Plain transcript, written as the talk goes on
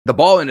The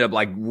ball ended up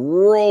like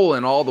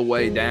rolling all the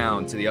way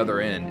down to the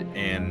other end,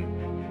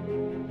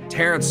 and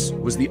Terrence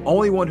was the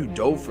only one who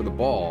dove for the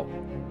ball,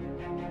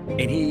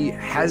 and he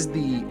has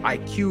the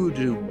IQ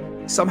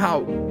to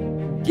somehow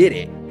get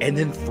it and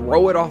then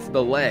throw it off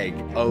the leg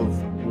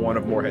of one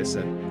of Morehead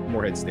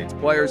State's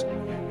players,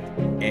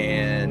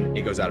 and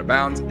it goes out of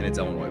bounds, and it's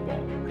Illinois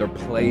ball. They're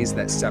plays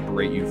that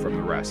separate you from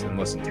the rest. And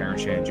listen,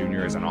 Terrence Shannon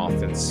Jr. is an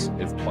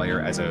offensive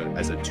player, as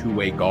a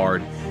two-way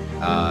guard,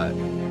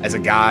 as a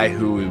guy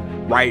who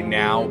right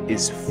now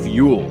is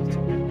fueled,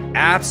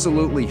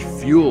 absolutely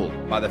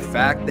fueled by the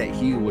fact that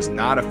he was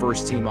not a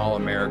first-team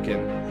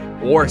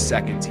All-American or a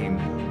second-team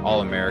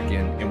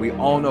All-American, and we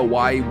all know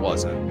why he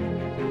wasn't.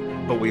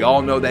 But we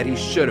all know that he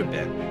should have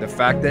been. The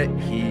fact that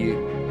he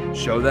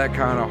showed that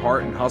kind of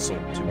heart and hustle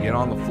to get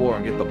on the floor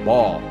and get the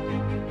ball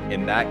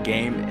in that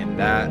game, in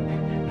that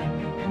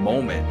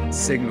moment,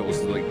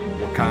 signals like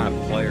what kind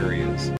of player he is.